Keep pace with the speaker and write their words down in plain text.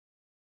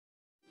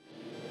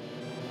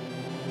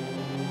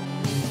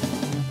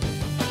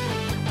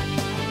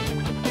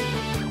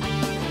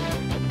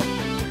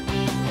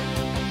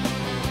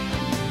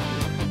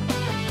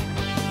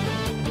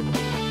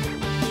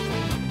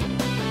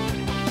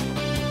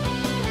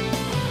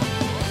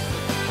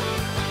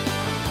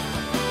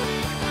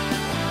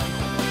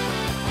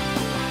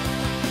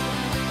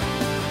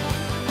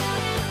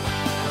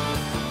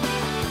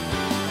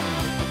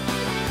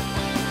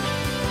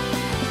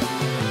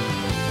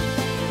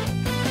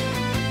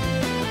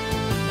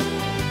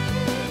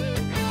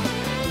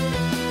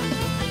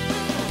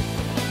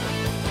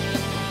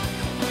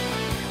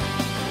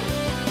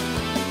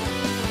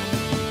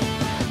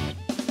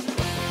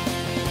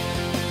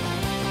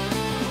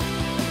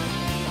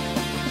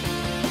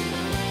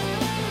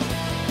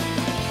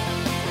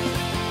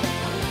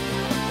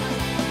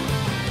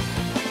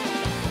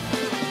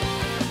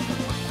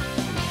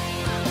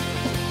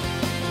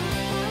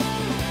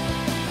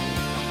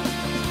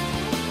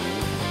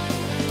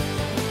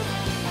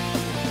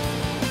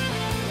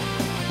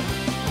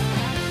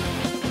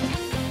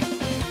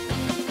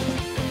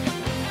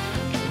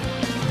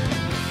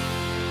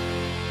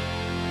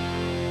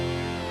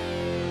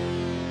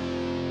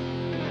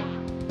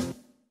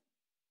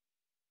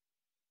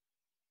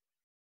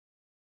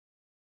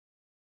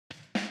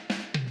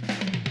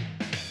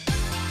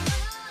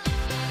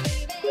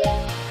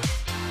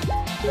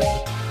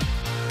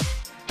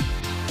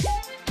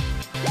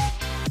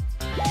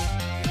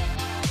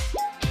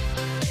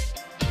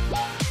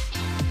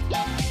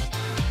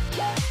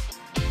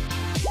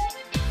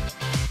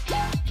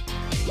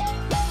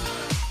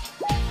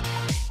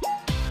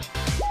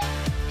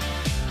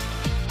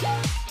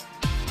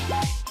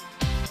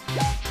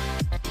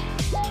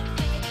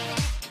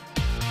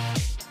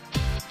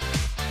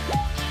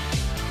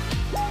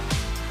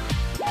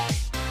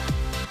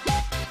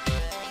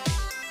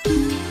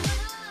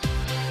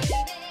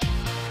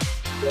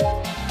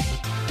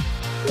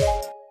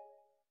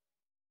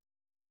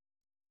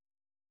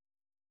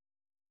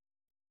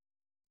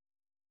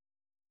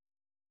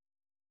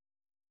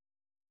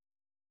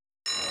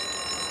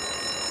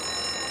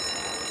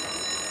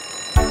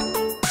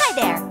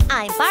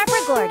I'm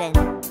Barbara Gordon.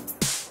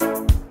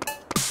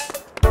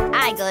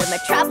 I go to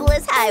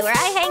Metropolis High where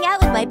I hang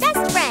out with my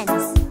best friends.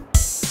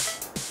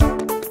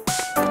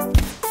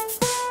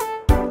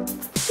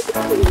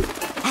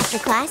 After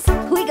class,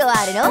 we go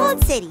out in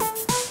Old City.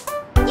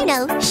 You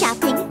know,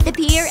 shopping, the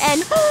pier,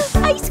 and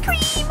ice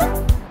cream!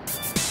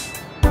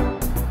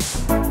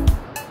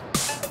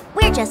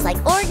 We're just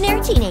like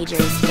ordinary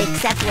teenagers,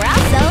 except we're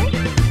also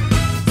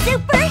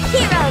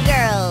superhero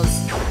girls!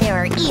 There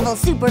are evil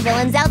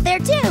supervillains out there,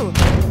 too!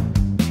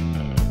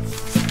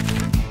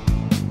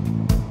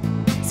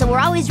 So we're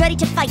always ready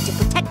to fight to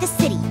protect the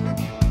city.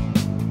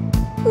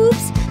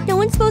 Oops, no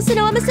one's supposed to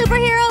know I'm a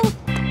superhero!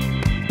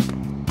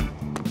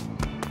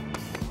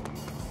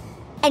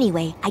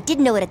 Anyway, I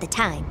didn't know it at the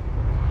time.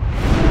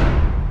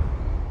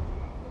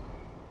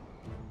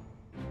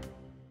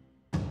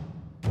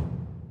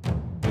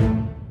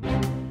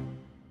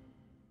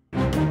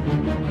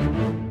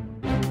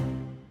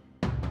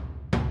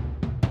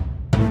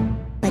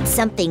 But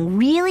something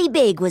really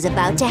big was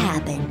about to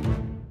happen.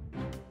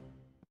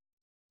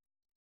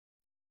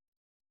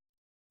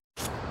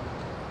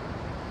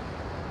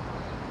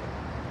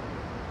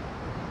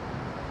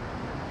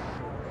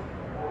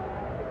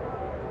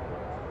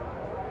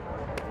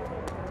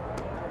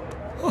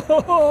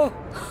 Ho ho!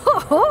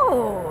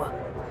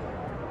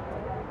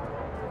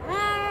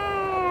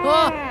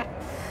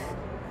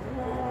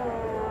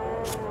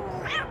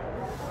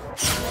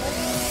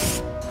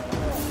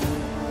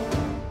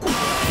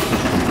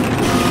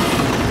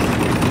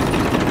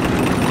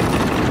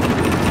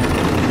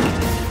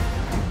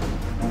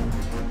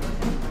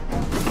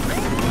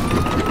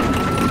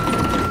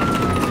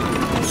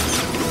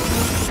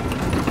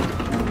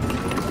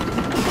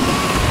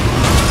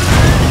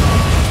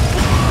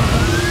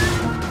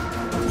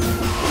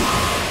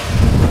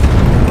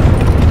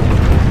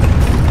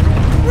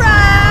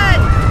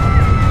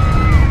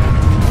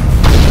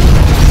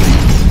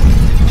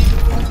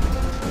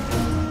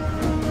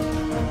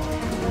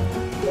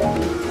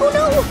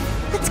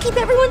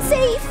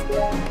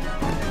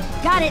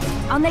 Got it.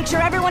 I'll make sure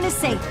everyone is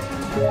safe.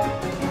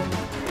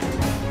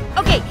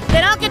 Okay,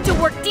 then I'll get to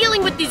work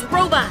dealing with these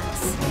robots.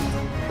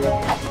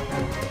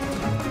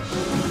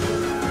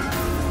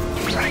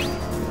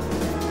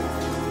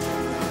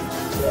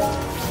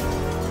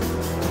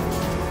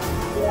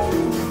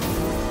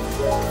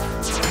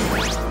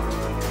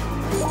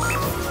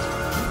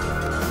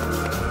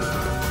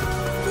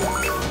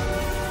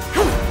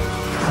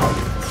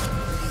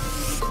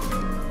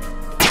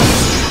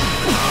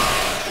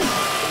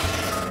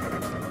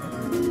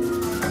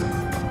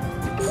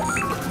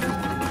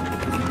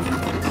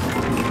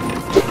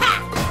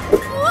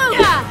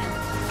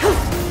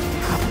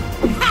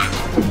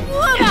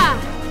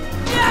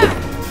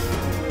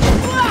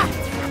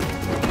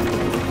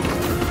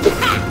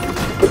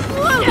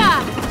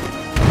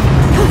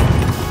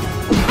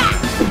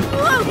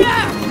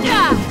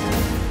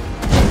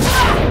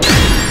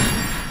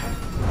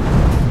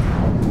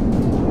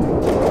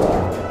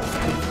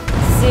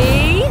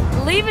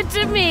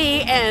 To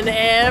me and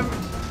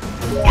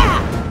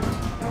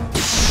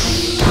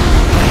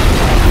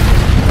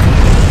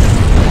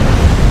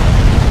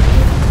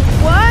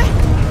What?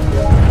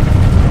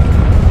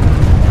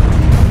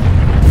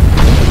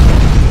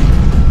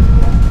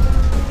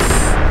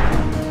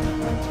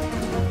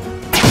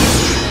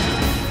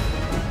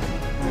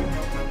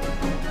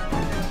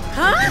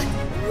 Huh?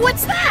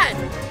 What's that?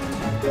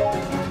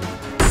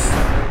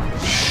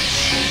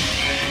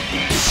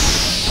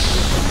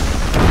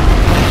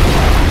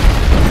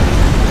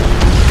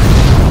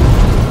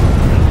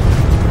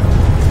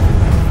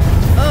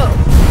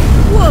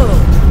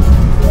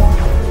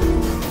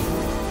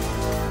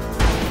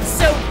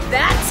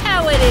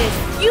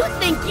 You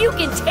think you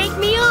can take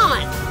me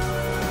on?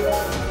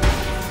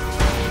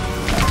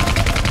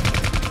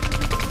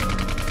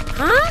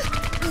 Huh?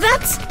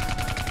 That's...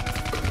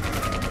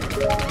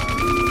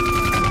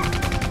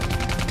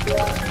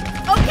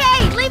 Okay,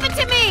 leave it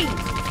to me!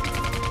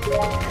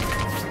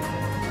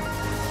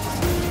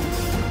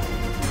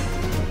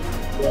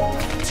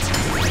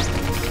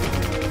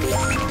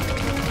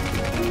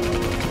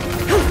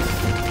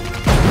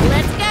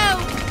 Let's go!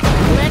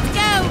 Let's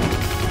go!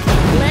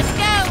 Let's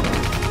go!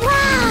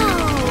 Wow!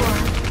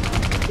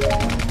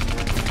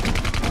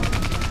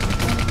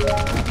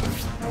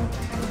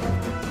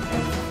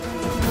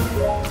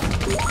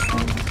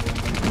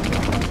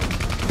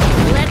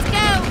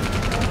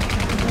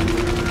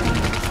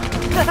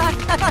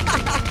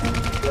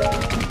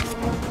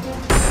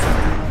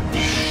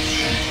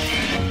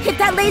 If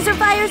that laser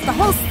fires, the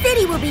whole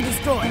city will be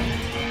destroyed.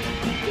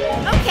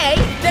 Okay,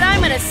 then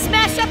I'm gonna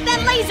smash up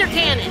that laser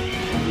cannon.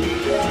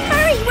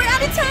 Hurry, we're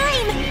out of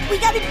time! We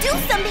gotta do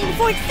something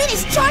before it's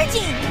finished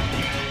charging!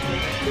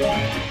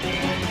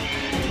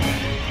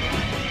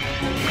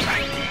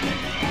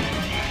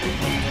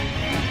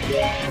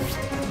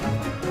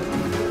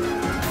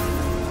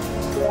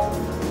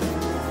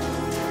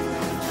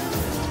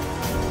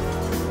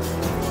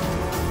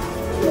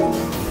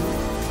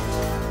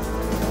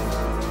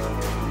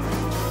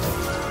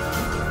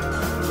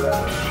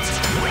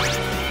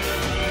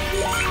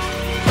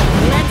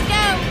 Let's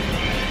go!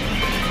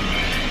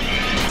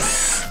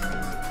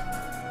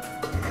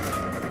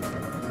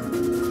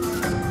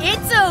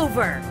 It's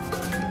over!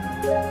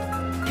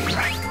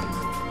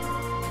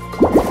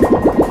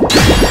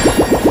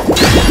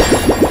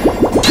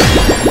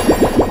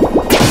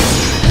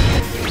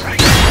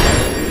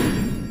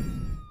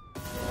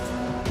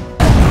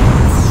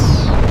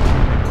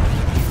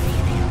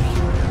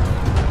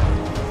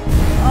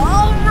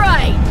 All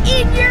right,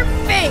 in your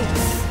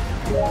face!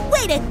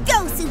 Way to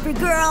go,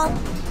 Supergirl!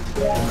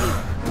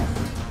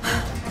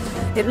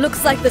 It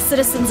looks like the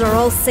citizens are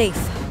all safe.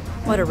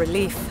 What a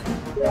relief.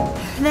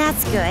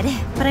 That's good,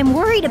 but I'm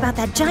worried about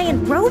that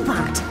giant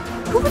robot.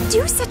 Who would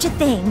do such a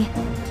thing?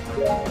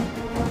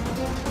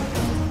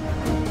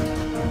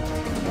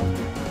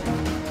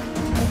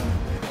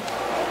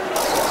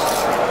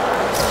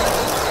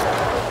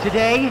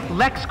 Today,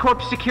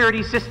 LexCorp's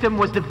security system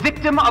was the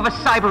victim of a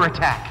cyber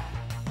attack.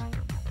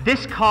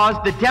 This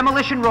caused the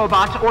demolition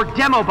robots, or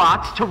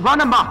Demobots, to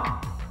run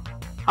amok.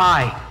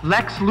 I,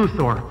 Lex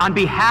Luthor, on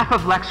behalf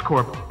of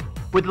LexCorp,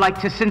 would like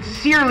to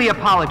sincerely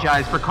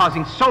apologize for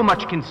causing so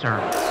much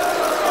concern.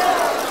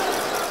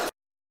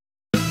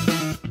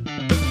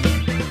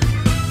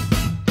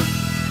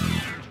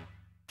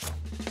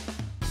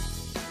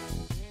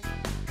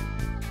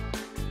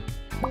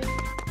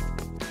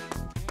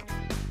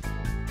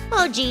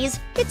 Oh geez,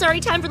 it's already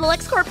time for the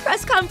LexCorp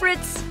press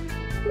conference!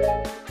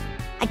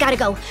 I gotta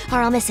go, or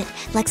I'll miss it.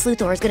 Lex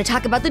Luthor is gonna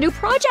talk about the new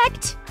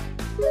project!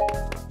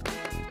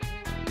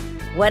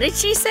 What did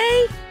she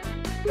say?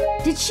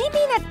 Did she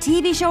mean a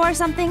TV show or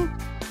something?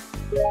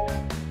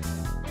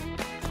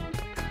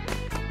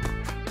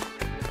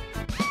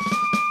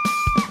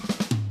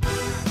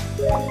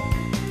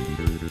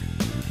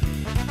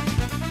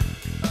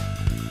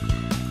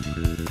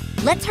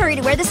 Let's hurry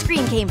to where the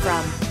screen came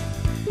from.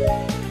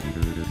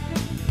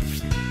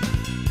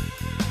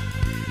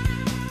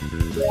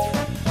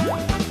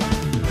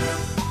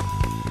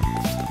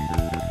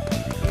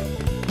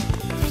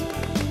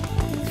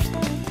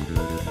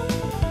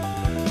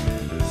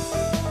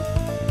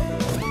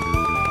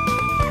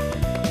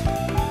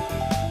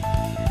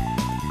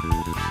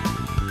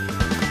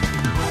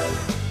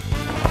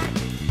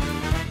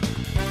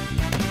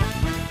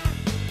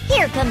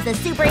 Here comes the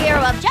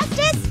superhero of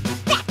justice,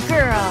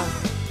 Batgirl!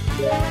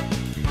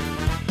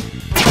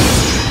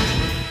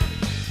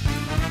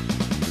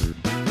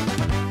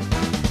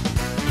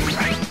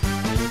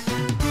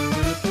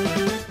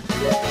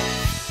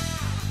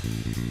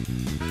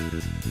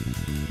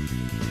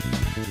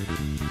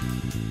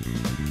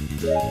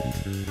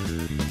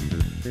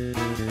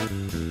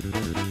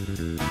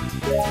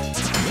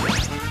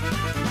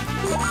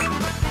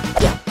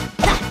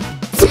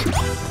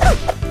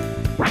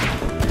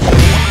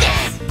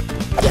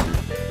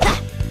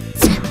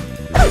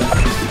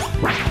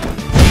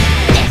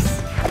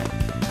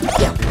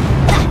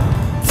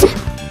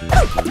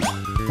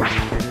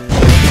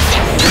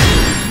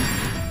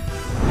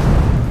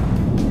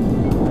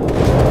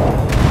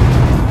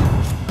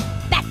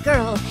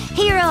 Batgirl,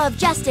 hero of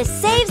justice,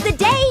 saves the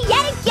day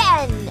yet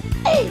again!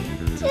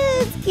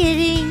 Just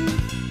kidding.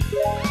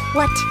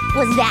 What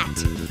was that?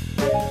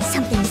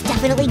 Something's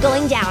definitely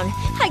going down.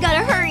 I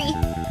gotta hurry.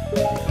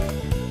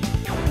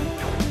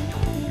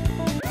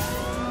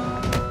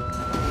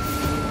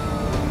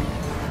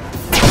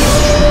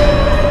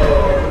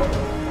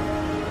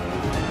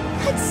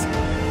 That's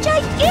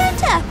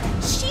Giganta!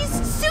 She's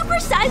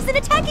supersized and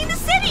attacking the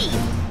city!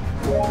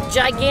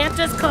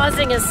 Giganta's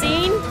causing a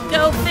scene?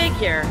 Go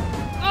figure.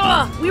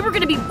 Ugh, we were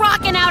gonna be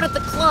rocking out at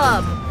the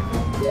club.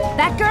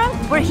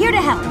 Batgirl, we're here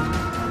to help.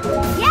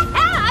 Yeah,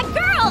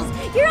 girls!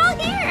 You're all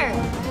here!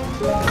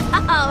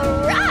 All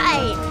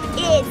right!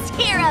 It's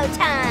hero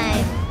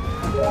time!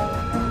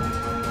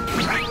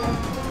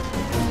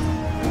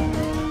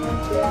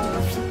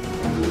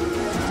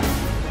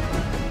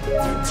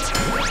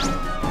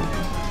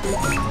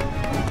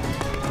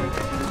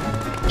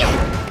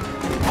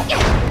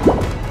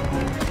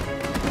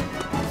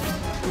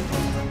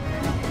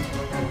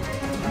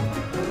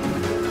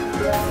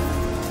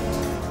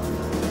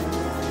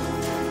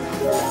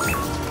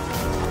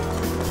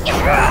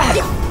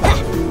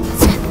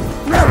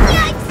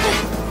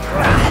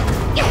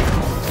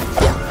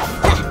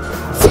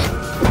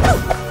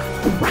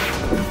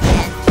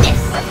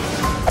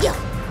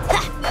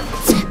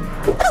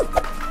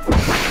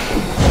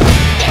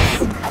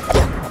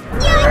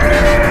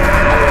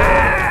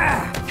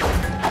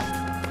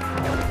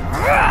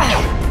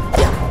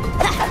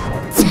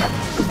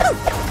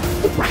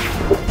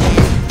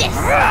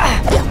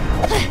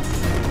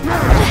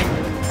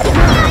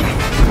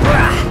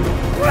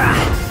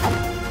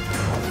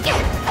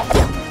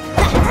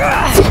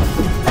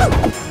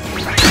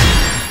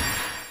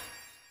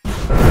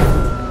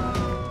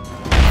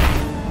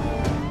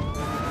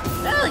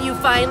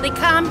 finally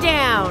calm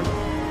down.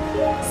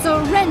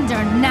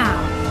 Surrender now.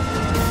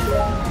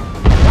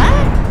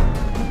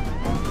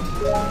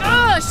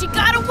 Ugh, she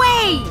got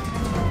away!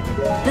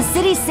 The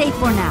city's safe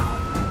for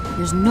now.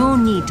 There's no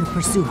need to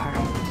pursue her.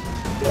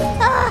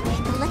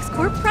 The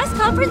LexCorp press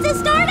conference is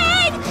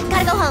starting!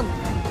 Gotta go home.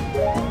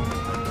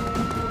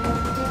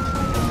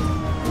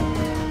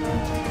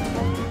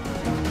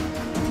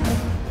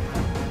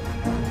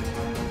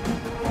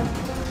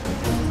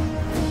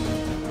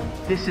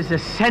 This is a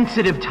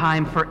sensitive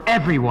time for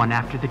everyone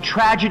after the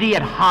tragedy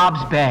at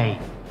Hobbs Bay.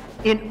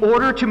 In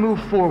order to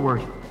move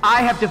forward,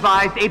 I have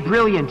devised a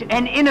brilliant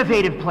and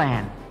innovative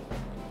plan.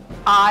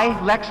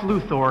 I, Lex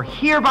Luthor,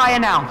 hereby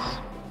announce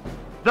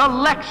the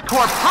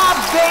LexCorp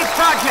Hobbs Bay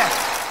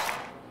Project!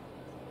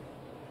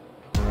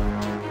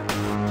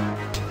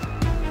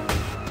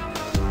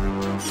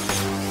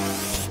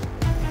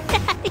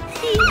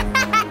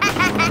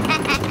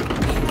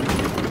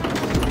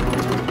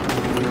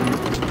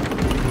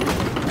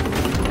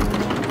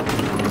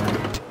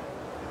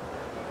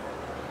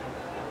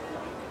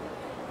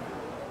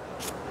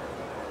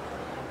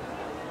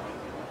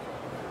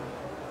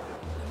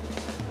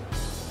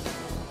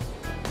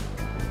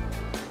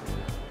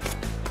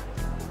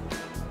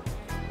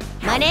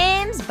 My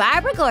name's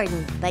Barbara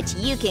Gordon, but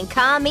you can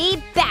call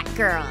me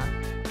Batgirl.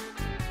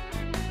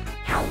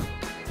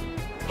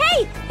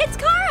 Hey, it's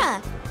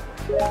Kara!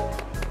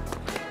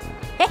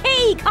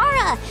 Hey,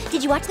 Kara!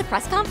 Did you watch the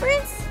press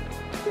conference?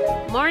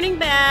 Morning,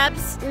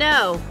 Babs.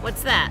 No,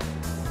 what's that?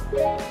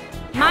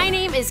 My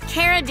name is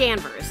Kara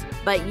Danvers,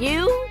 but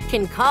you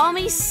can call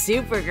me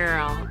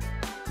Supergirl.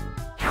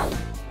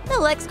 The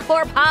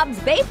LexCorp Hobbs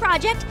Bay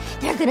Project,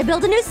 they're gonna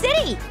build a new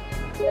city.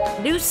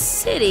 New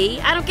city?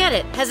 I don't get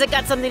it. Has it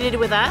got something to do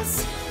with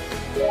us?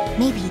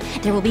 Maybe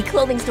there will be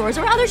clothing stores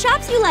or other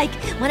shops you like.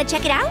 Wanna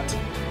check it out?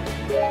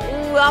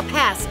 Ooh, I'll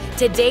pass.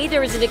 Today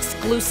there is an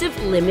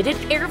exclusive limited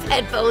pair of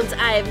headphones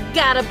I've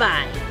gotta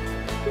buy.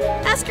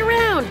 Ask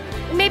around.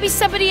 Maybe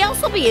somebody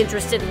else will be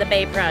interested in the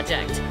Bay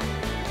Project.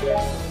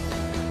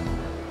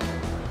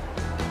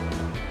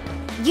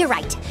 You're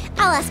right.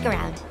 I'll ask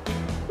around.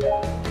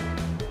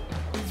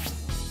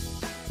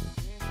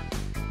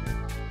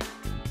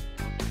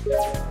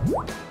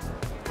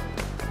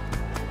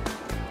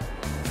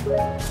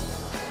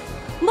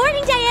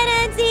 Morning, Diana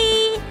and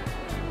Z!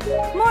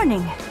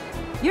 Morning.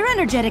 You're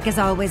energetic as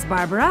always,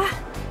 Barbara.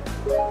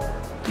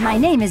 My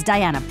name is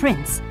Diana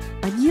Prince,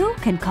 but you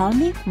can call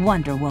me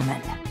Wonder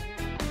Woman.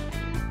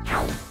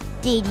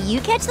 Did you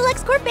catch the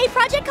LexCorp Bay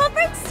Project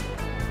Conference?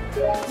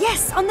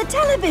 Yes, on the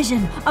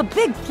television! A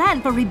big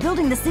plan for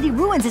rebuilding the city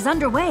ruins is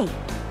underway.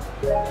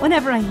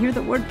 Whenever I hear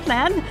the word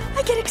plan,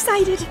 I get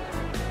excited.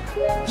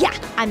 Yeah,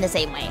 I'm the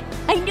same way.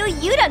 I knew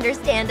you'd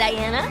understand,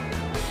 Diana.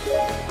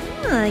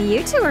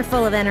 You two are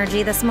full of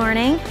energy this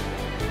morning.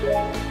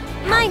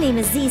 My name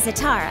is Z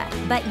Zatara,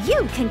 but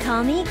you can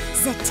call me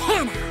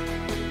Zatanna.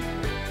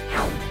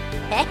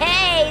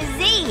 Hey,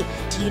 Z!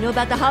 Do you know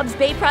about the Hobbs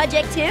Bay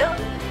Project, too?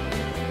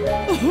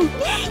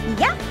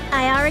 Yep,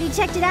 I already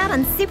checked it out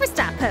on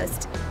Superstop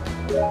Post.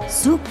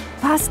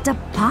 Supasta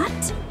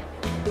pot?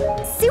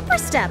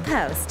 Superstop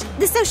Post,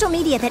 the social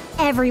media that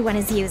everyone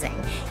is using.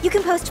 You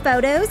can post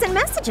photos and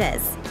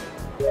messages.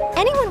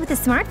 Anyone with a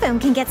smartphone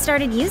can get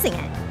started using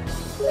it.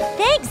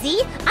 Thanks,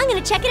 Z! I'm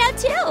gonna check it out,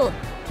 too!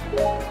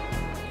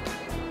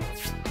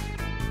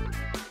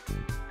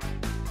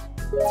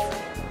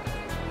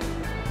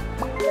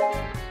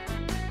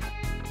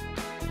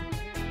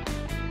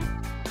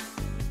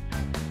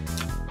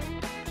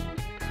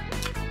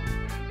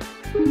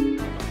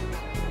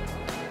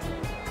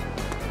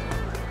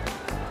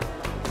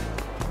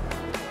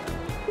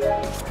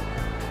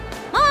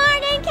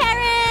 Morning,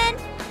 Karen!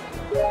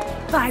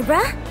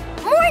 Barbara,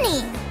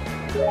 morning!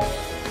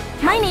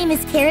 My name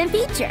is Karen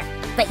Beecher,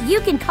 but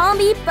you can call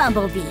me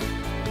Bumblebee.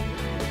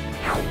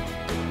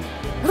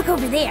 Look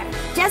over there.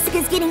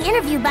 Jessica's getting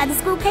interviewed by the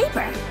school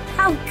paper.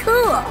 How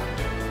cool!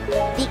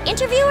 The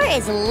interviewer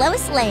is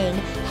Lois Lane,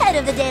 head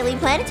of the Daily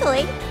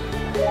Planetoid.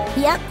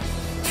 Yep.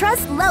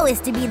 Trust Lois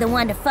to be the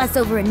one to fuss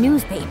over a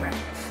newspaper.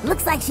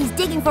 Looks like she's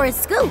digging for a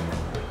scoop.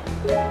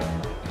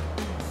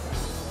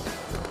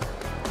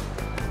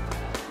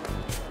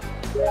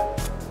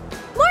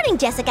 Morning,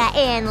 Jessica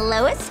and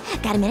Lois.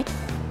 Got a minute?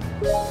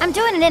 I'm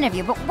doing an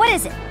interview, but what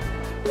is it?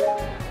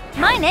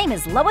 My name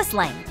is Lois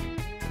Lane.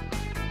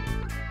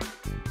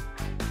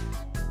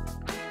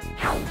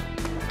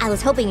 I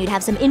was hoping you'd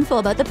have some info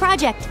about the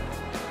project.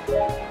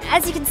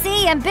 As you can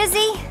see, I'm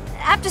busy.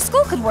 After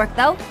school could work,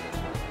 though.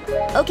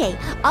 Okay,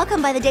 I'll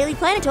come by the Daily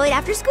Planetoid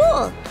after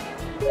school.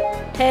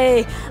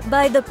 Hey,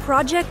 by the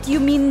project, you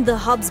mean the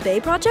Hobbs Bay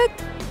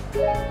Project?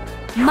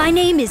 My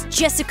name is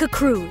Jessica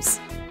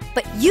Cruz,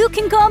 but you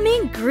can call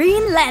me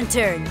Green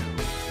Lantern.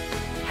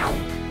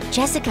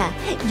 Jessica,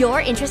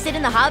 you're interested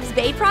in the Hobbs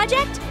Bay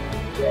Project?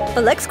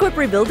 A LexCorp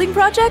rebuilding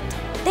project?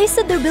 They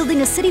said they're building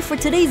a city for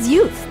today's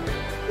youth.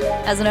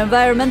 As an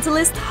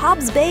environmentalist,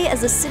 Hobbs Bay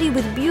as a city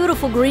with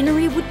beautiful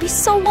greenery would be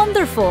so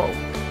wonderful.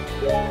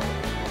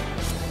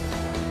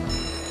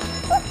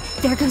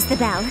 There goes the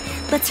bell.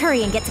 Let's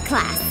hurry and get to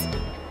class.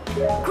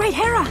 Great,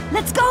 Hera,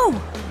 let's go!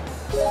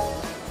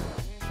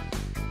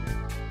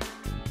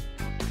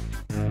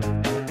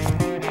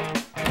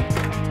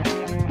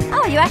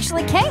 Oh, you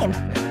actually came.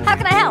 How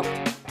can I help?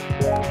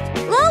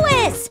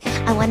 Lois!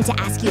 I wanted to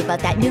ask you about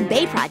that new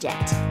Bay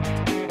project.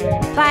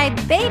 By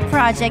Bay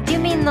project, you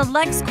mean the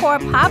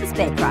LexCorp Hobbs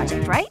Bay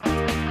project, right?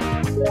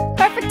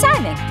 Perfect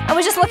timing. I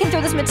was just looking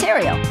through this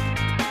material.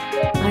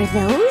 Are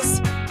those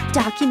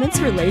documents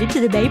related to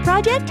the Bay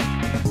project?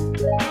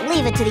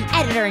 Leave it to the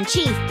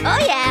editor-in-chief. Oh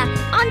yeah,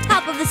 on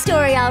top of the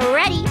story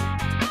already.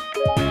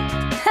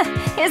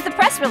 Here's the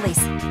press release.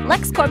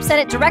 LexCorp sent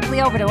it directly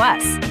over to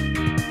us.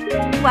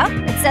 Well,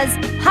 it says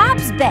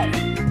Hobbs Bay,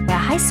 where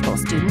high school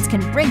students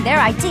can bring their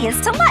ideas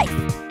to life.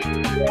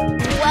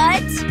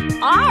 What?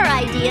 Our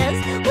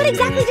ideas? What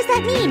exactly does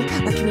that mean?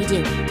 What can we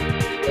do?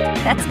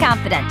 That's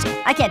confidential.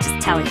 I can't just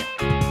tell you.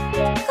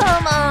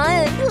 Come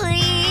on,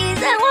 please.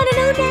 I want to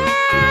know now.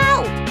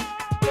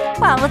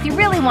 Well, if you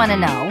really want to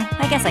know,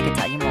 I guess I could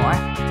tell you more.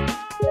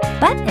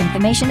 But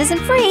information isn't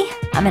free.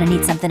 I'm gonna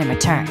need something in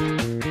return.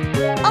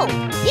 Oh,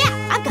 yeah,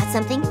 I've got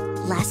something.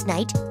 Last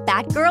night,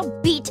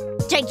 Batgirl beat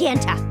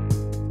Giganta.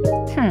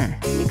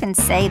 You can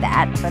say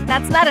that, but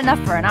that's not enough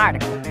for an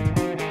article.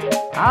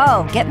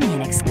 Oh, get me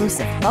an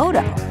exclusive photo.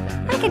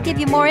 I could give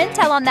you more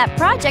intel on that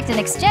project in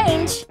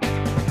exchange.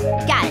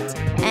 Got it.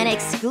 An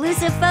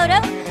exclusive photo?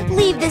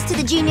 Leave this to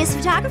the genius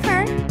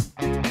photographer.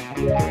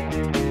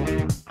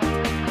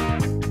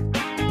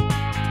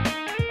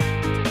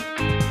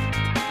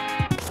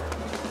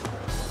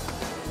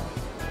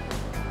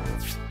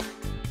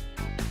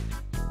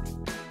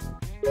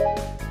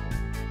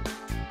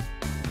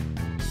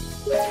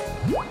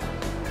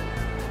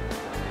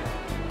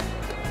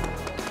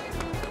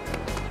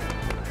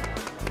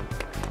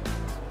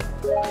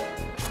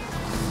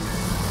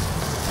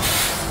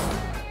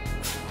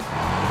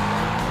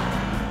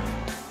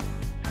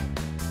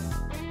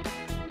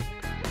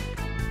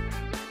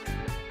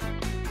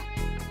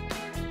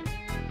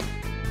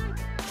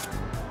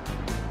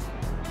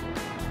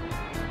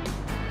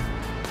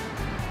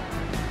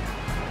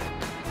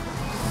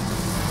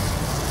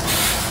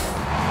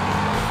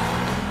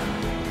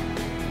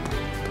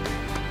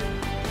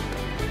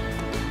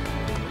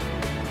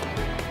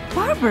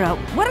 Barbara,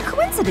 what a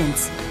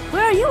coincidence.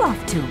 Where are you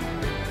off to?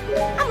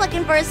 I'm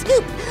looking for a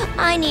scoop.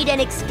 I need an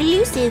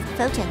exclusive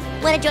photo.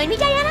 Want to join me,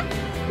 Diana?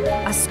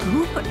 A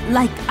scoop?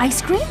 Like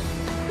ice cream?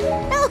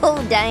 No,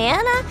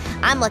 Diana.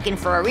 I'm looking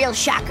for a real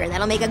shocker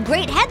that'll make a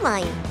great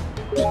headline.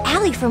 The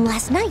alley from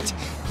last night.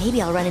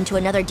 Maybe I'll run into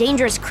another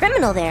dangerous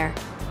criminal there.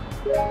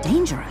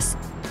 Dangerous?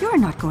 You're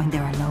not going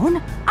there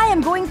alone. I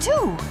am going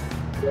too.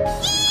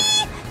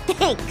 Eee!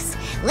 Thanks.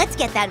 Let's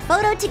get that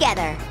photo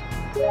together.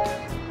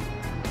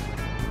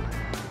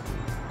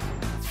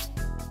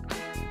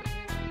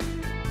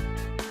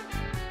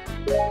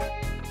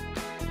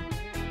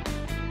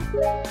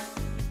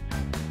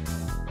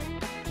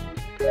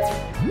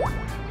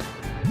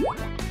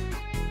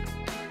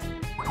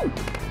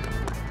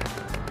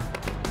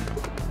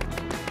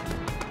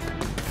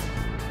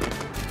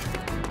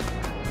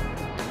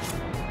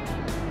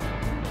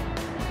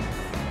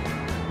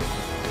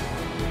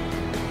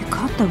 You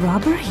caught the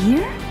robber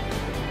here?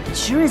 It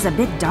sure is a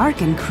bit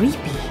dark and creepy.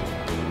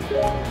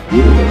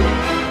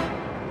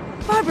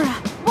 Barbara,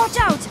 watch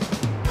out!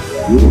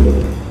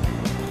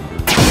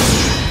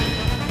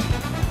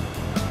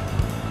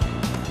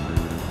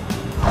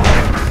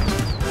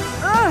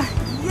 Ugh,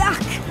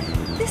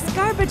 yuck! This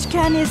garbage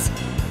can is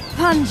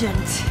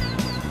pungent.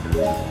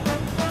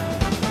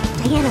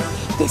 Diana,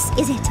 this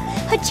is it.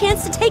 A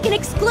chance to take an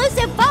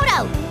exclusive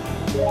photo.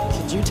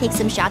 Could you take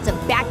some shots of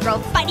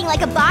Batgirl fighting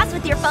like a boss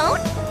with your phone?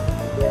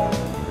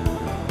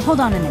 Hold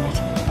on a minute.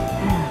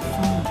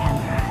 Phone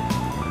camera.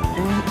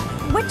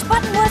 Which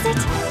button was it?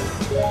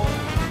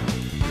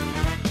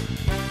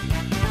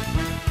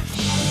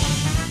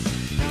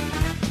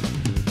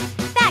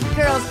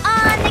 Batgirl's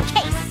on the case.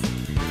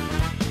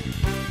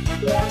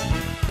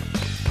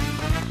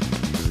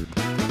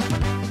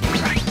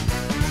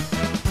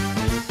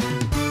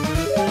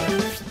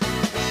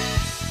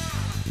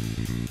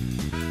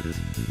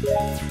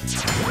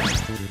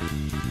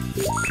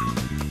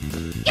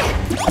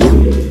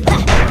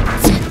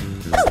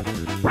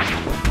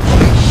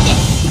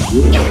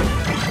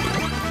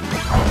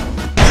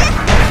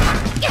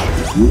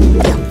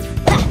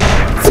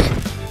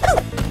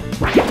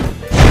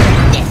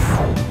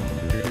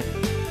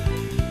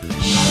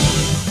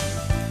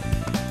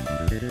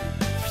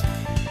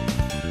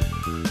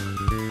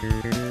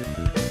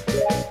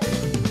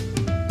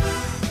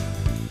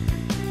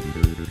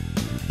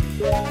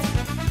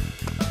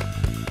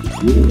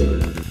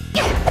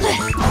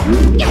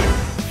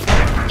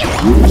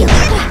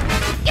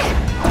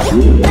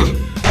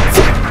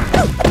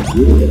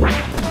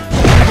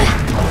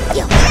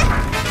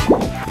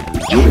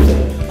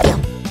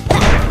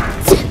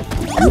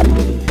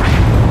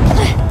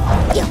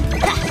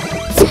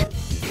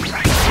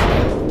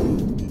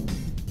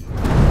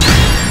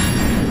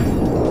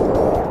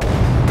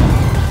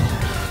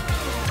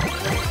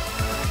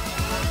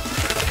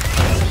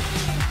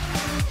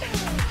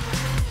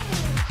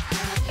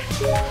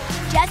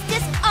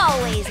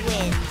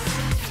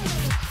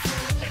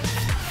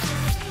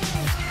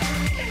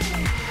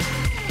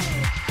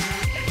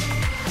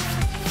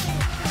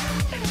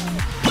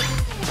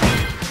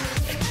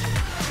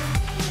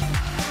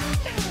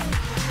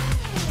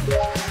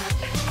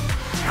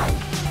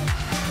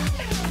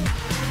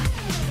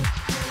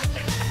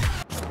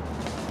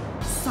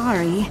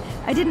 Sorry,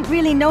 I didn't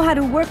really know how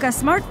to work a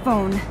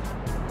smartphone.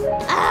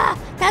 Ah,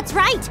 that's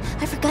right!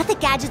 I forgot that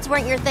gadgets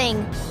weren't your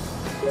thing.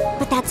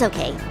 But that's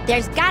okay.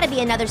 There's gotta be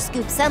another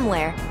scoop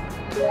somewhere.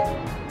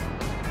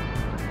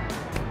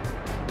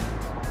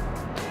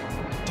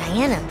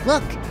 Diana,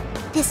 look.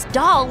 This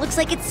doll looks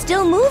like it's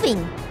still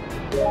moving.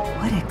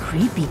 What a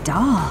creepy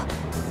doll.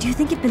 Do you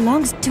think it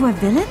belongs to a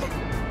villain?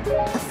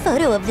 A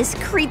photo of this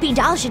creepy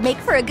doll should make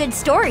for a good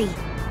story.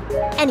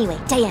 Anyway,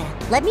 Diana,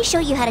 let me show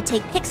you how to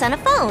take pics on a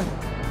phone.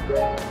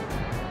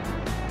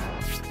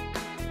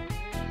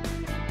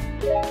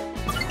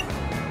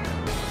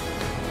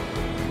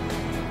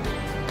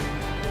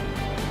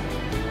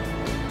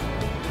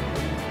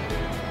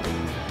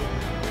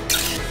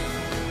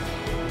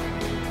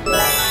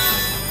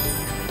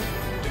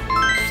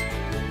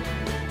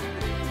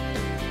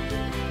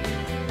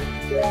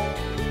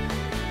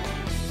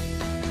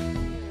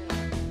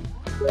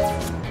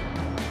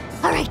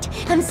 All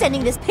right, I'm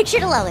sending this picture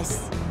to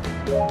Lois.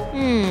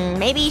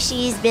 Maybe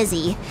she's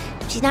busy.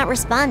 She's not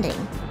responding.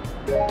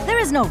 There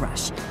is no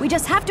rush. We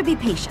just have to be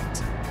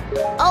patient.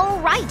 Oh,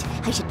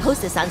 right. I should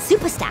post this on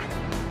Superstar.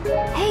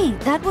 Hey,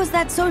 that was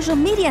that social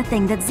media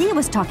thing that Z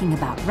was talking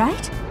about,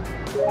 right?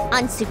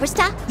 On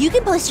Superstar, you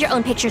can post your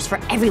own pictures for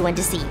everyone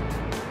to see.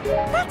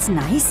 That's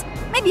nice.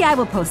 Maybe I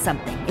will post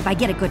something if I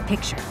get a good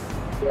picture.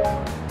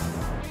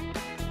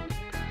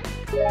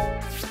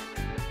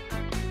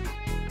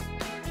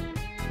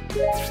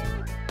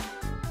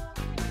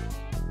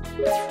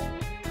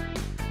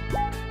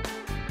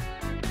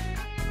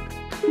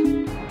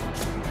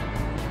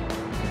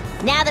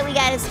 Now that we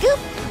got a scoop,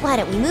 why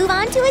don't we move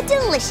on to a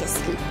delicious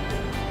scoop?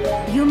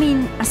 You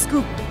mean a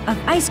scoop of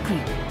ice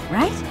cream,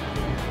 right?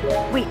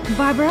 Wait,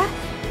 Barbara,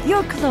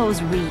 your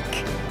clothes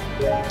reek.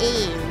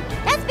 Ew.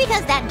 That's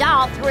because that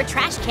doll threw a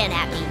trash can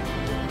at me.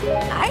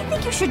 I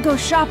think you should go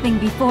shopping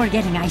before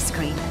getting ice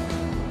cream.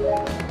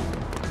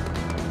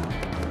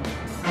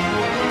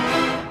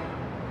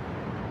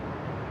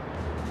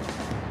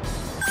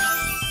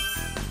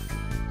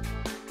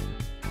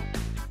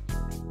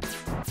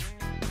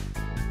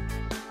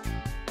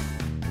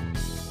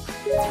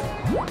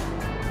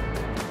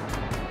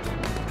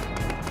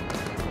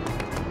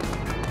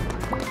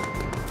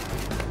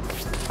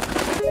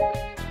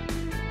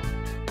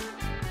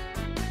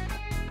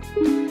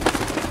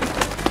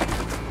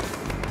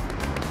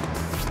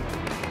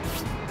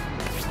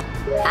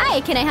 Hi,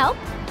 can I help?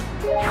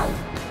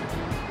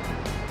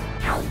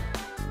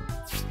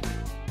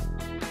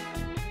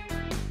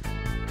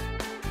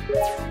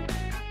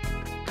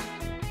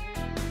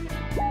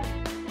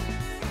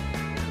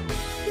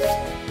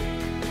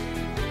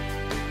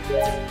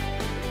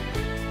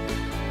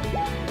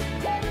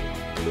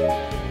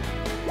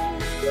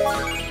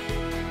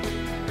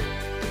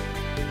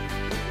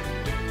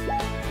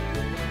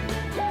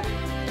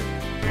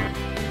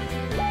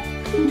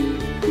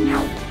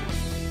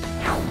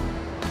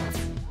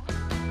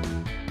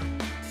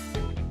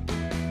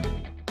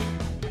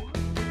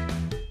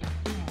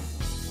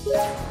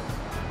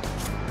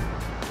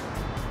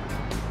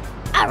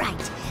 All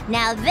right,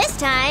 now this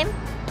time...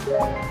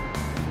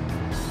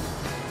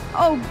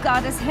 Oh,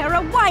 Goddess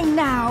Hera, why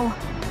now?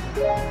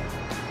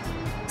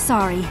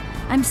 Sorry,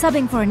 I'm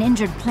subbing for an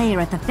injured player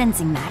at the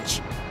fencing match.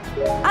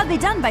 I'll be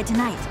done by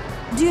tonight.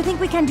 Do you think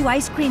we can do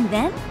ice cream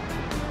then?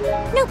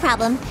 No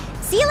problem.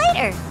 See you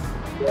later.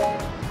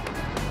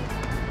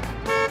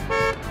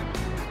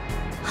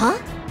 Huh?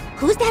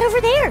 Who's that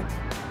over there?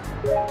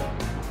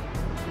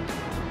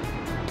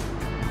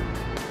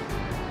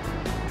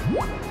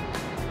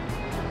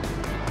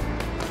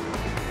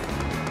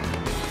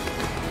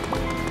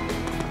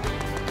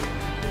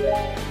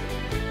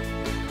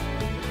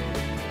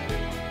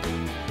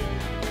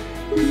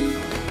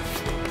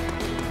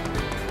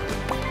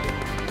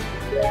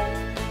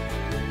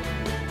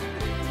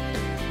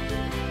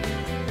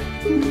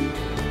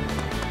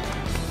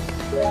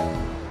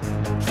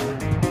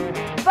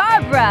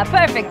 Barbara,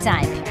 perfect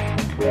time.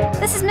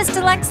 This is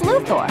Mr. Lex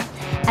Luthor.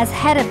 As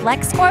head of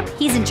LexCorp,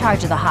 he's in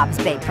charge of the Hobbs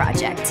Bay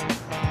project.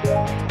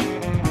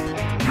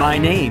 My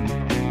name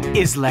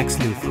is Lex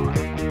Luthor.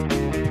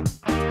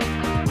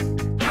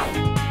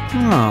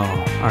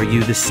 Oh, are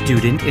you the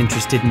student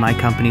interested in my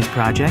company's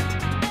project?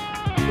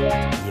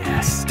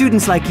 Yes,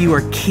 students like you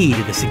are key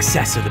to the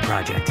success of the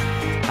project.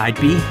 I'd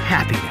be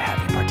happy to have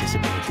you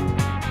participate.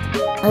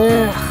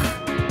 Ugh.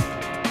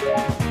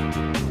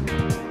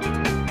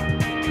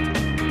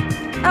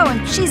 Oh,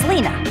 and she's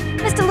Lena,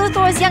 Mr.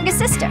 Luthor's younger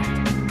sister.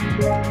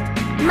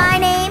 My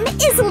name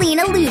is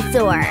Lena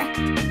Luthor.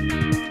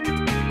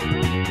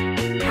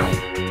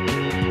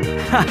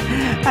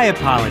 I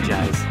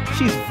apologize.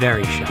 She's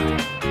very shy.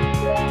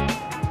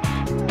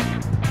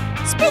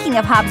 Speaking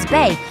of Hobbs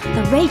Bay,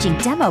 the raging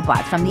demo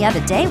bots from the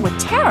other day were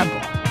terrible.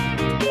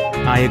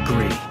 I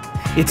agree.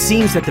 It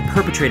seems that the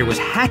perpetrator was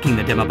hacking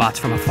the demobots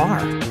from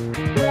afar.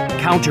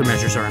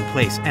 Countermeasures are in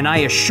place, and I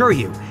assure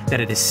you that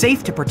it is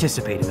safe to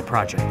participate in the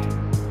project.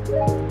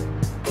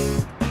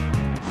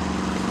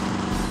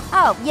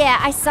 Oh, yeah,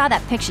 I saw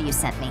that picture you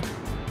sent me.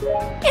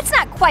 It's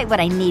not quite what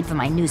I need for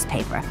my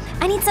newspaper.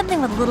 I need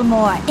something with a little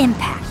more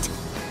impact.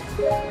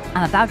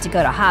 I'm about to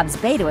go to Hobbs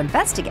Bay to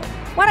investigate.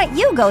 Why don't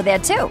you go there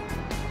too?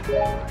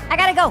 I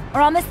gotta go,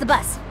 or I'll miss the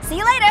bus. See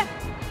you later!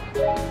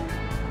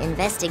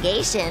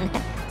 Investigation?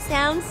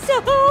 Sounds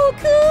so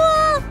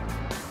cool!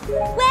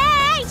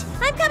 Wait!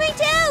 I'm coming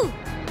too!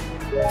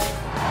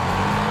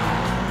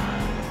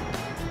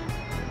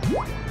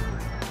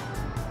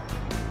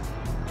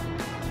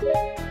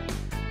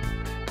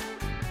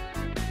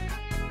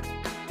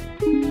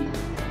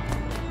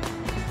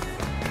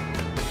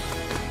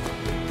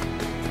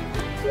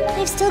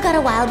 I've still got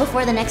a while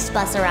before the next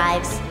bus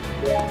arrives.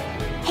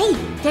 Hey,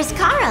 there's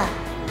Kara!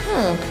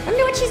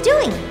 Wonder what she's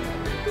doing.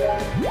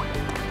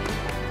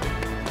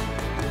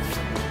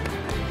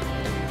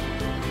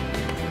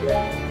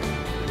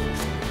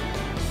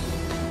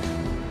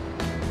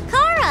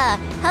 Kara!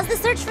 How's the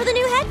search for the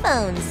new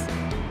headphones?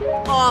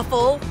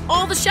 Awful.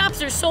 All the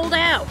shops are sold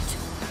out.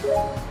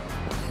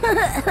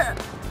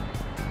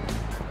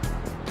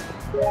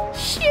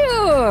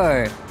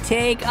 Sure,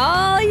 take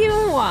all you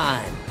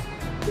want.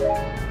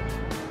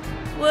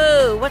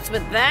 Whoa, what's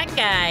with that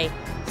guy?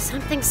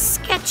 Something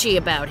sketchy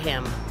about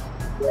him.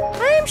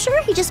 I'm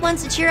sure he just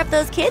wants to cheer up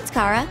those kids,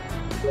 Kara.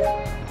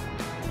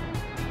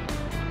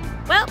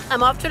 Well,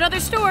 I'm off to another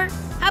store.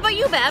 How about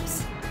you,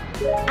 Babs?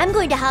 I'm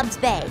going to Hobbs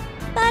Bay,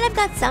 but I've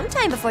got some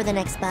time before the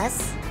next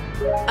bus.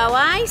 Oh,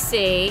 I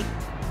see.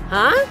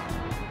 Huh?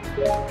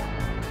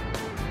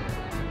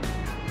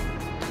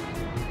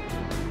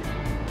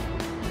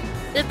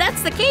 If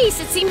that's the case,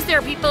 it seems there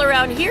are people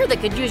around here that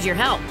could use your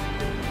help.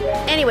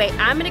 Anyway,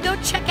 I'm gonna go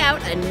check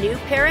out a new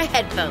pair of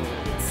headphones.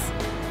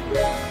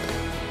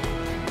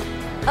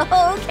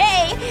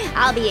 Okay,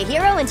 I'll be a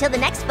hero until the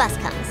next bus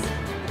comes.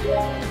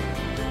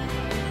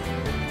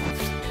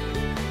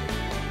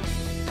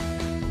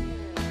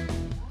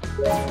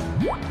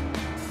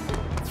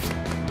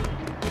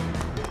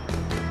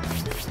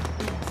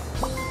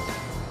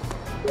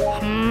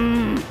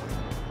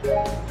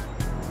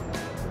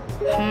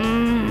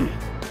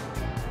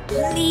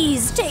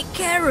 Please take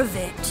care of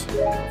it.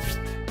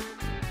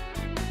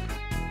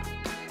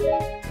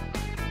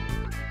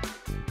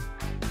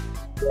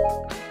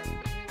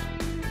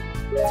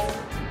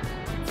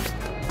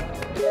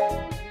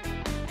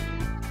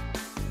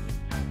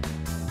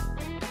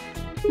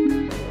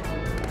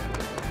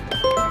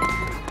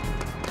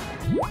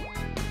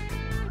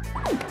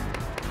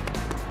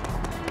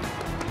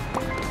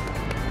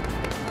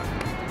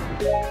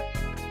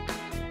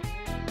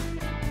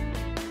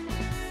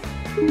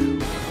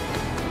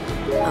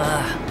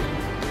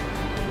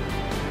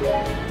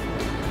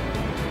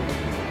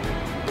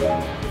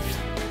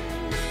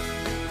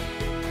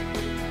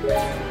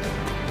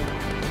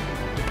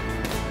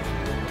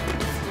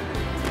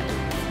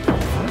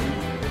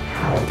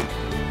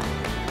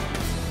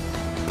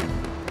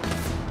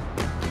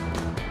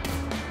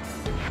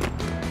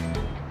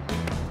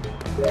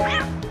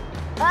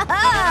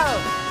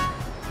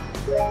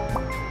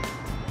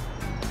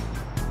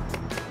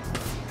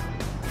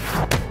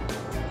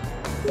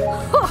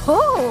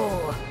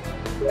 Ho-ho!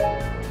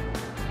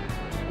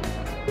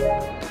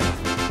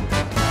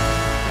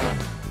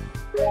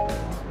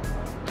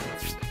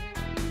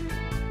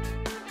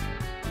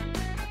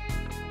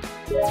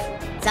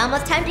 It's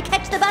almost time to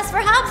catch the bus for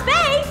Hobbs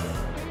Bay!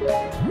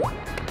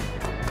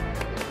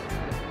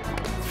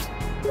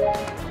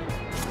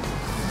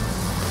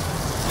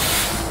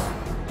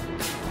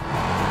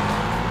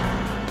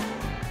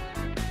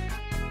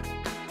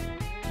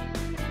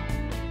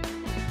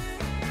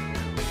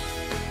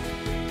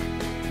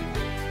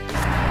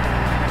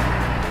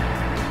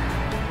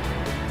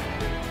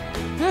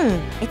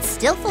 It's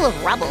still full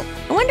of rubble.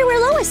 I wonder where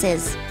Lois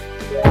is.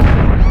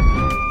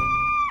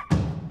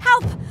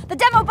 Help! The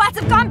demo bots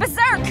have gone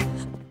berserk!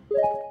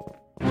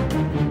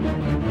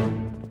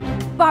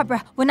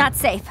 Barbara, we're not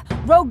safe.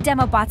 Rogue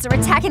demo bots are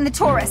attacking the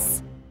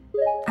tourists.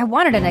 I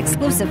wanted an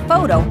exclusive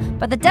photo,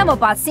 but the demo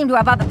bots seem to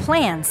have other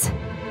plans.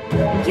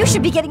 You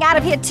should be getting out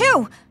of here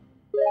too!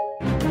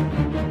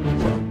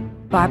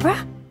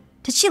 Barbara?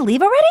 Did she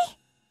leave already?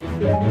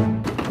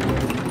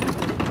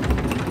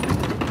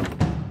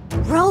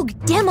 Rogue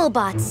demo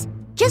bots,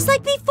 just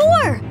like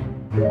before!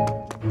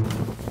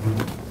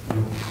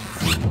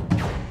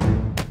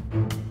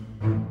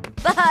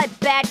 But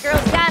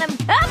Batgirl's got him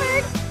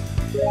covered!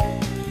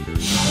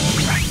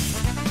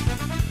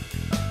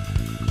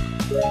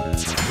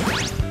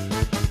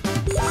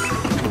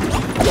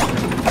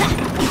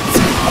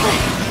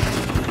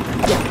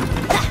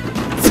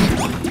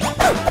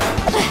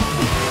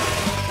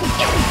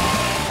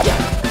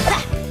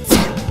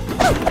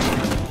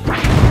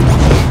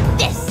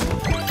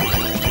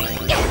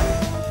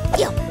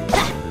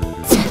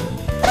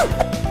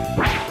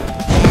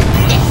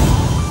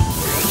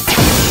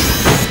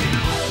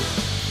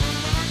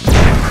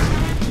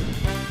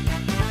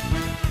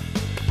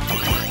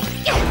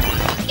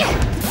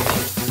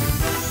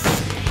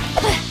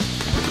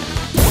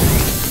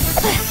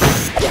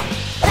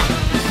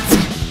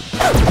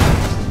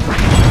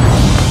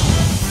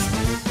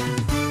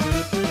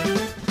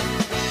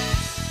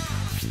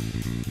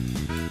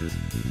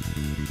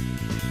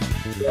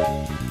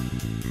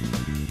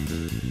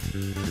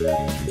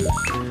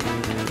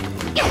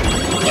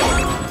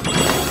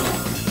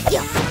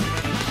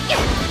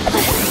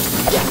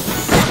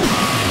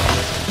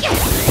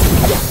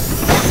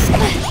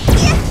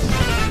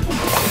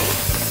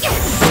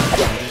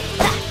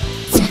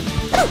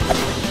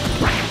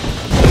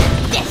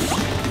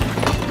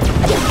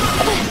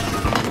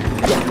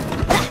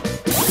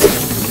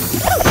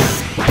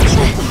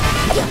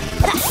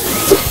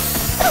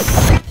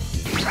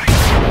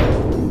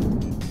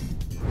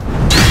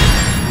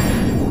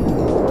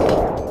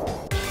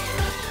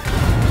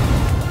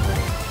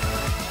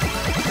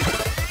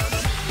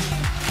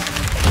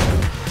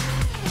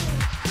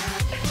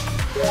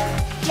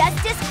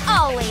 Justice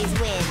always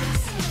wins.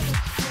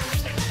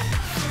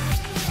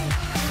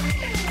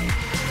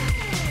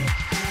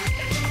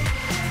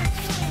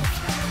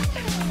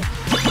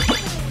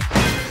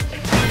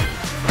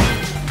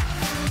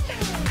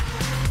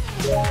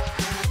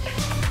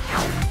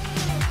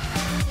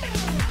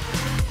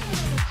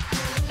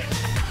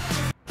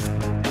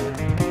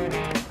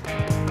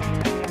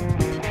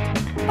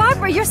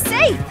 Barbara, you're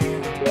safe!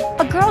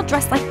 A girl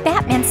dressed like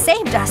Batman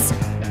saved us.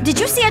 Did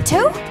you see it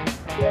too?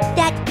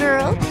 That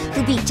girl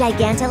who beat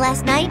Giganta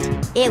last night,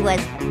 it was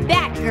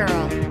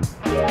Batgirl.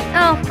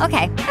 Oh,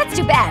 okay. That's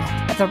too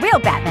bad. If the real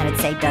Batman had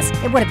saved us,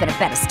 it would have been a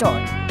better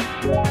story.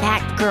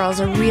 Batgirl's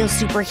a real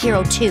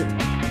superhero too.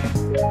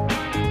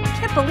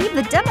 Can't believe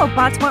the demo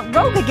bots went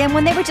rogue again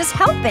when they were just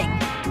helping.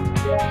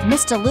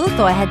 Mr.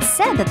 Luthor had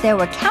said that there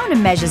were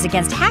countermeasures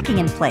against hacking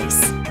in place.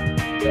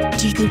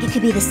 Do you think it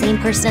could be the same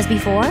person as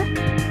before?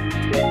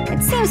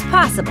 It seems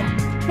possible.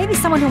 Maybe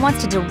someone who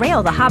wants to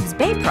derail the Hobbs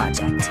Bay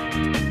project.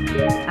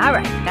 All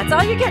right, that's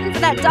all you're getting for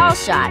that doll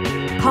shot.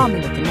 Call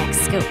me with the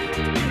next scoop.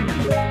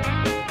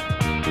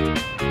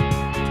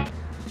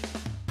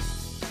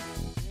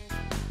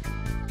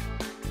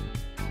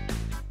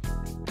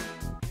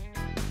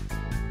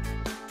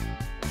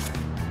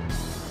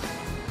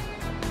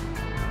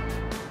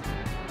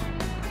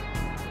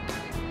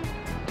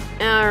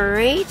 All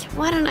right,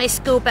 why don't I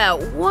scope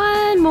out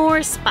one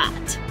more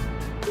spot?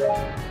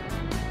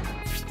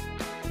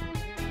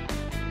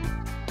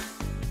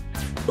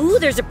 Ooh,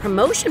 there's a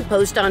promotion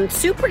post on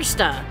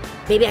Superstar.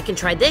 Maybe I can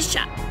try this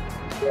shop.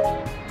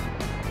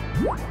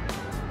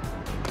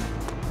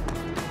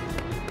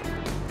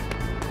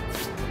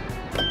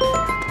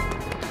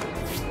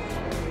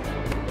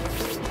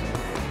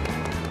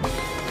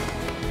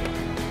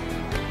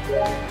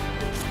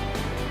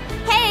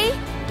 Hey!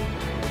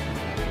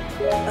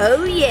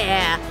 Oh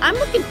yeah, I'm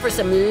looking for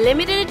some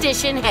limited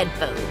edition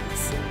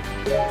headphones.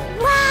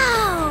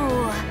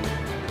 Wow!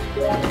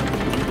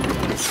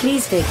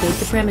 Please vacate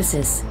the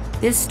premises.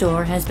 This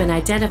store has been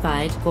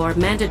identified for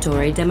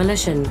mandatory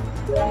demolition.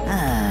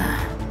 I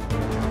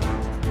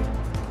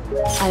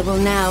will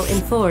now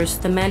enforce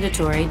the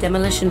mandatory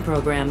demolition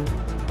program.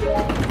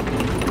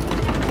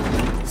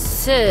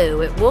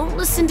 So, it won't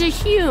listen to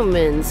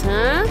humans,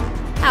 huh?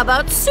 How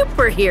about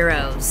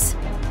superheroes?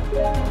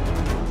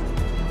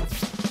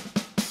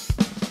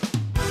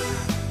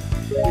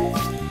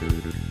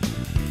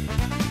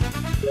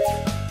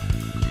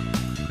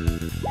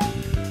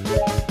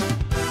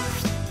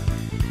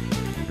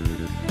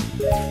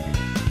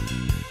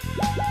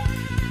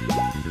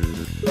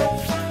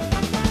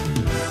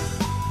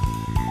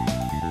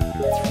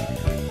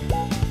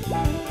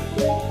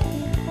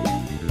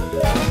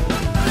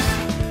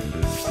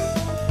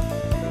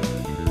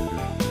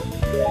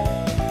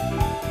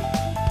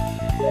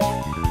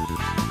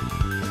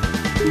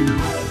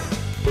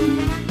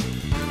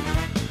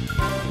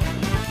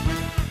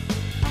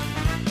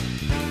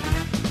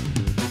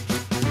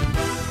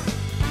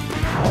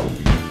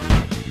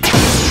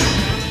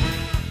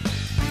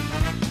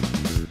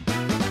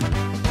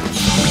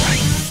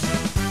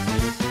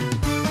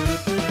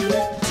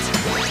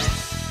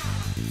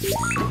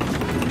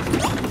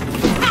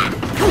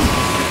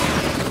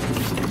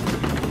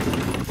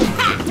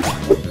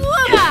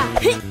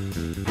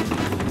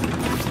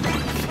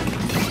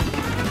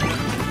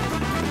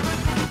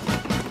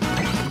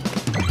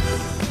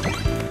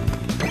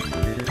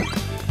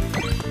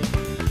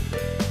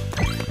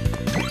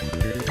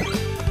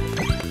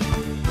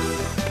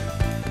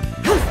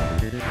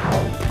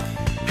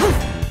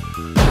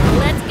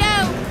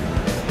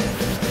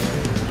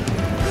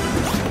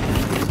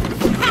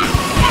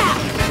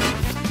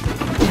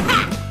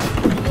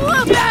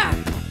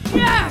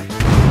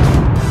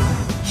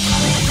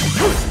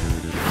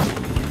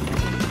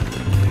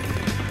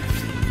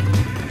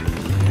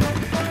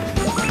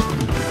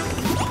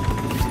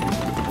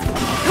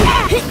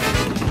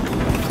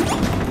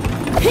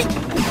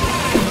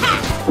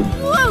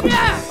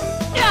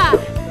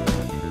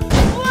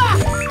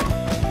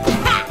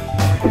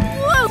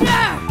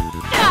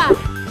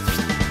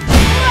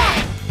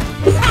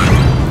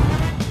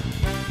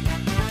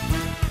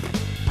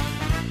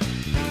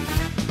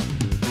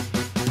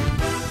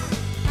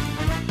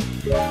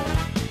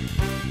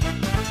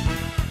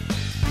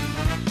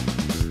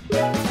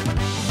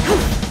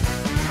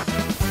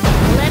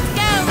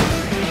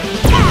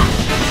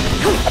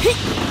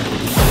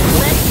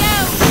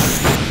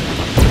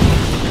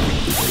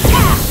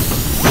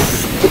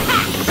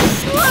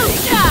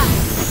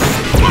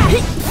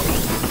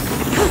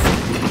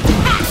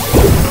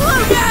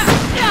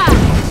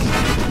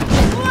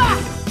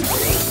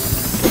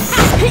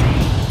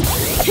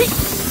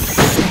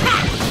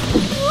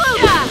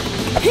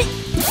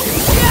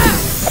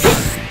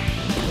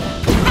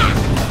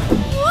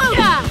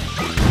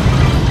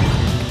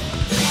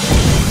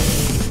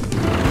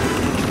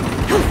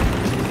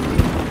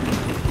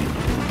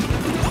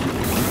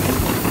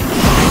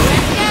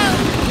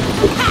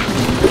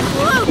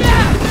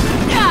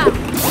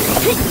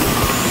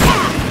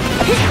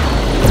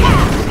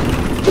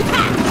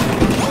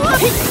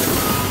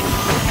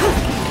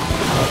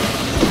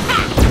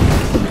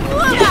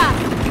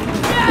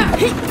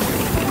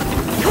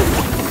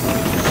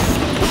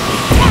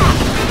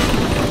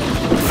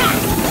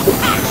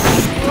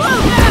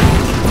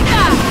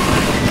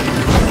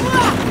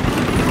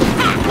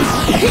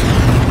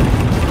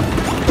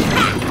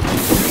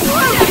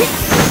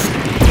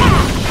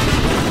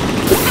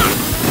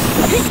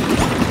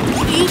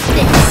 Take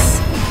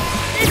this.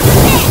 This is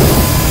it.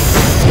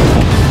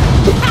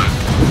 Ha!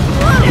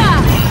 Ha!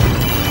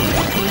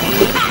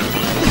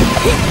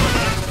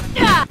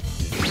 Ha!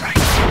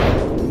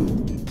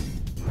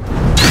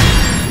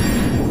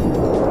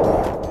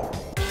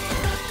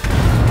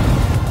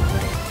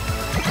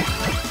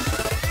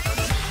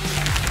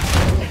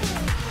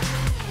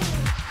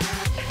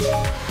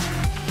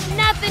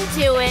 Nothing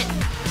to it.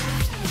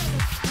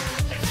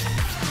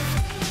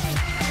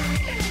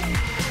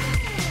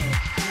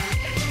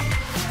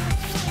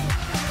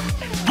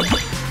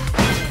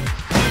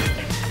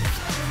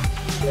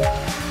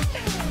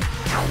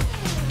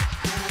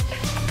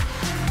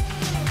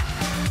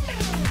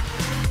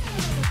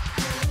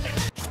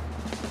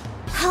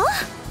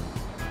 Huh?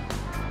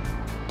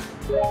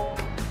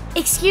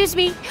 Excuse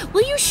me,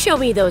 will you show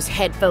me those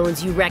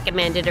headphones you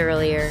recommended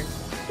earlier?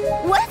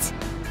 What?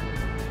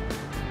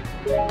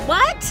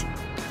 What?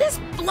 This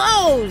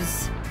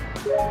blows!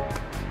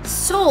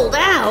 Sold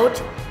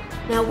out?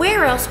 Now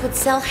where else would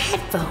sell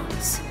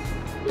headphones?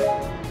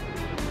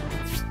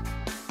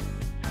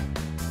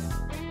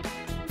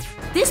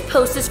 This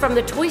post is from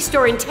the toy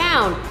store in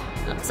town.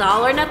 It's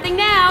all or nothing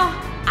now.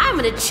 I'm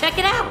gonna check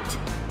it out.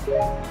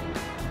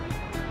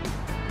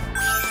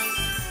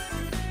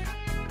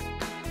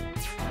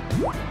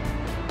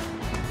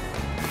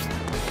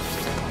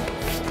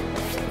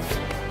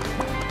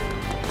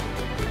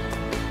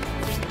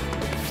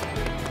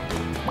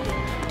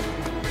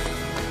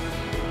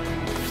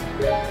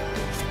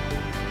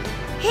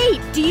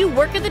 Hey, do you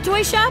work at the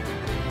toy shop?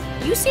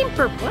 You seem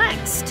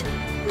perplexed.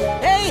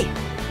 Hey!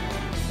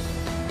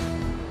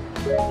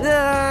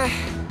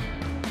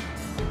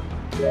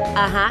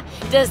 Uh-huh.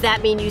 Does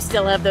that mean you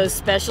still have those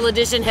special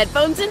edition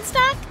headphones in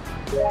stock?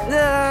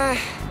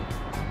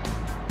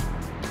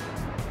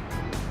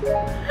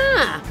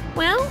 Huh.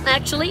 Well,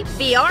 actually,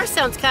 VR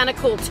sounds kind of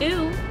cool,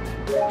 too.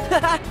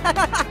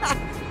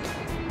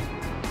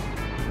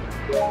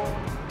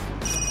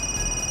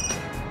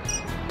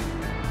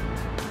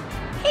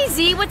 Hey,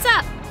 Z, what's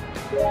up?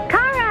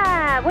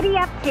 Kara, what are you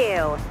up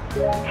to?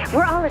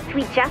 We're all at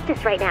Sweet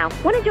Justice right now.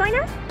 Want to join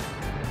us?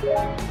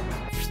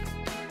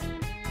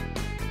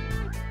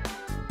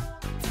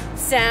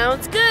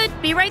 Sounds good.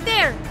 Be right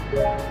there.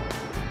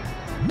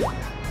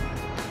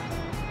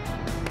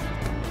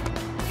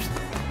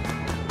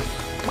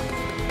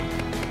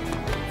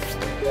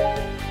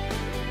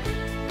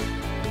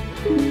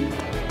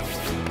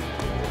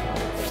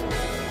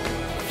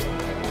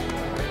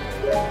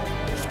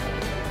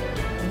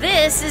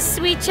 This is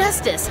Sweet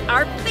Justice,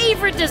 our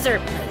favorite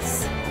dessert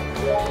place.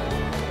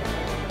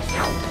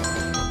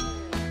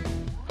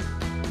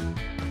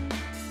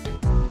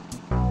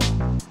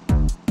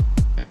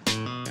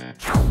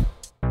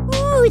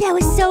 Ooh, that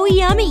was so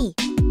yummy.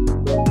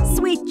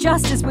 Sweet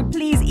justice would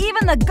please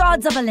even the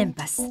gods of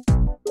Olympus.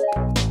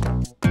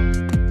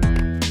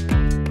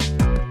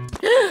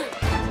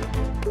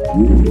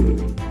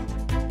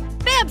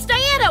 Babs,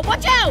 Diana,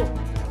 watch out!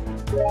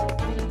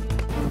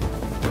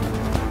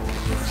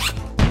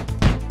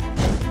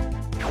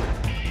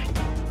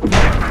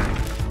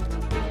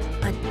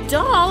 A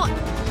doll?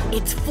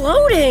 It's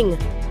floating!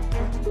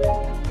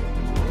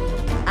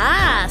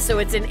 Ah, so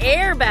it's an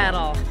air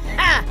battle.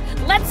 Ha!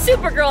 Let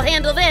Supergirl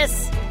handle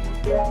this!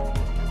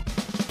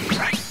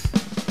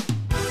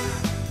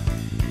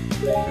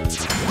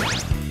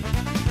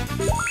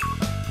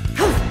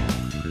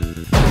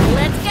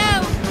 Let's go!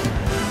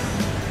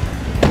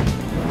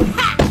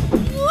 Ha!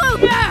 Woo!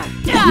 Yeah!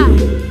 Yeah!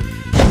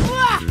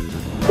 Wah!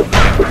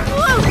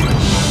 Woo!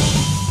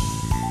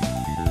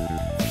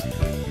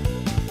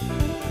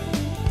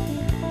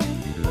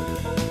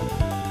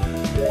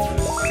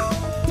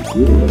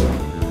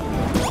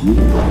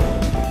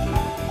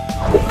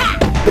 Ha!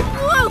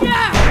 Woo!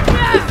 Yeah!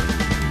 Yeah!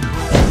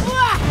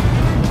 Wah!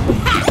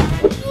 Ha!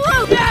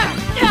 Woo! Yeah!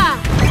 Yeah!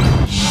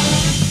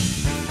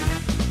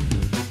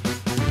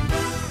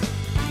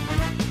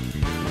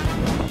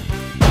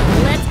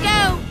 Let's go!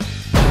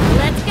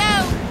 Let's go!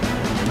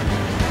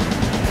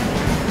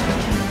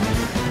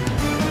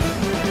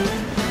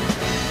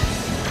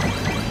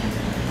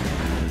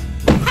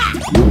 Ha!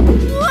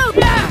 Woo!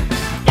 Yeah!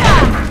 Yeah!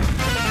 Wah!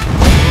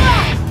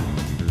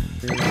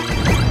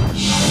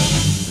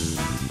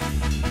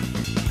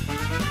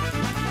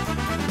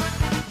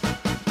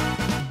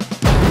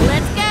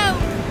 Let's go!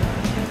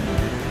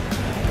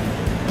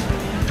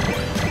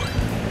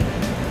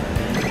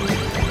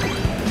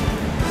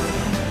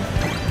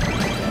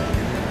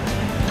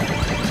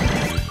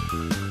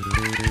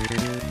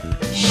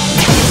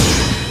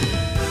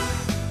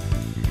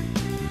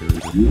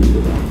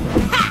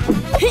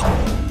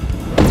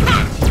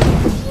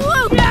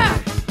 Woo! Yeah!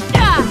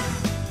 Yeah!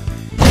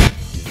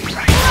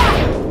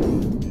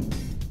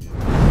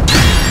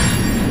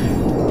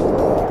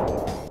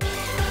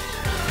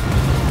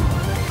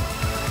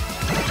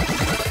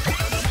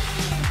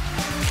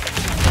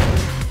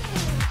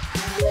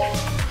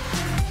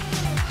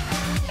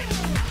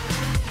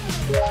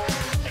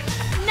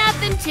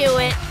 Nothing to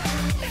it.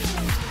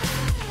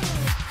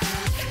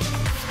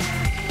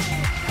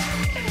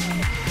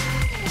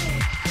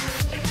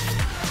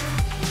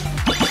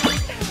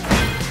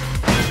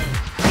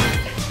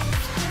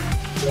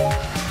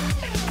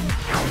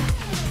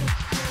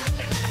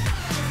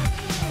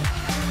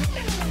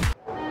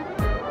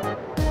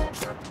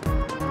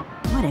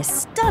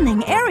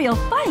 stunning aerial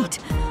fight.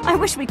 I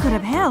wish we could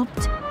have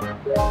helped.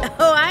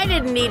 Oh, I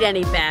didn't need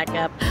any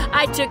backup.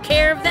 I took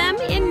care of them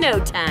in no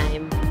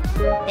time.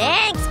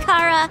 Thanks,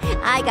 Kara.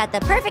 I got the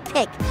perfect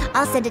pic.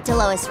 I'll send it to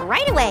Lois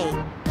right away.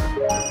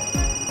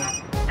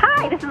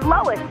 Hi, this is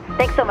Lois.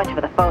 Thanks so much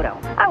for the photo.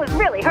 I was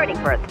really hurting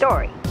for a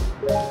story.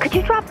 Could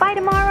you drop by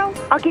tomorrow?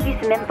 I'll give you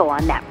some info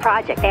on that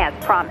project as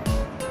promised.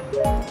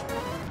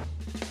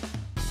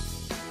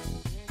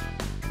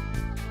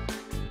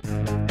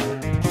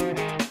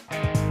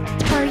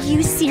 Are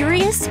you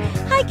serious?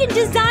 I can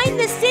design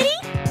the city?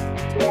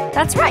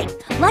 That's right.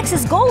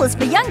 Lex's goal is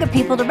for younger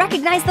people to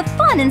recognize the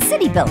fun in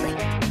city building.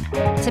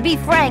 To be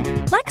frank,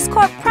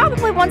 LexCorp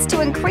probably wants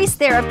to increase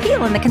their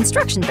appeal in the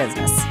construction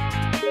business.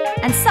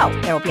 And so,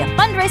 there will be a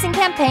fundraising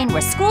campaign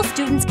where school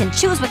students can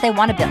choose what they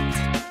want to build.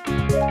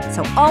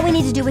 So all we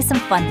need to do is some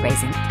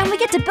fundraising, and we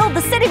get to build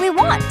the city we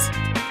want.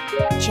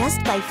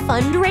 Just by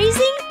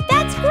fundraising?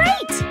 That's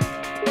great!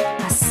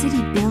 A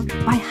city built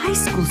by high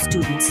school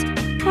students.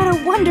 What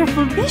a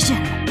wonderful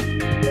vision.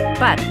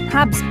 But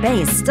Hobbs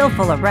Bay is still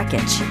full of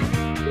wreckage.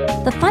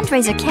 The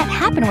fundraiser can't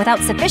happen without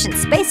sufficient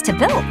space to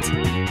build.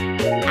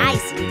 I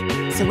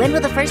see. So when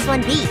will the first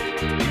one be?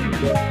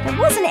 There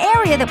was an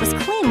area that was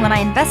clean when I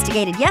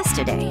investigated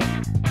yesterday.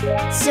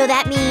 So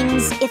that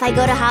means if I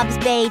go to Hobbs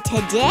Bay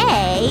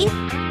today...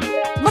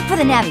 Look for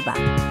the Navibot.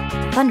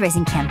 The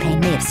fundraising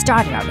campaign may have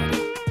started already.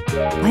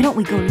 Why don't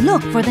we go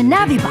look for the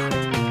Navibot?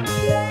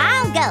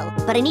 I'll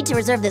go, but I need to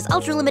reserve this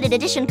ultra-limited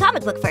edition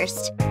comic book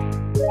first.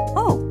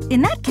 Oh,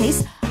 in that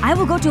case, I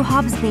will go to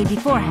Hobbs Bay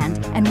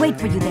beforehand and wait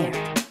for you there.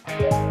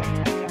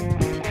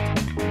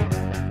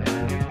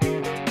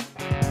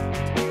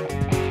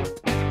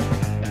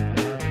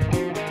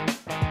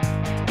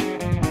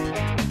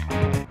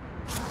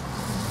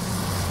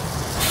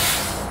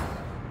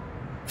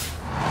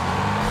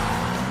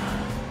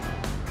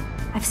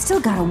 I've still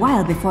got a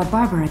while before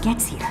Barbara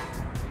gets here.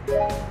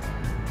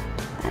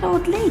 That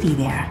old lady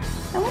there.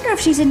 I wonder if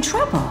she's in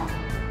trouble.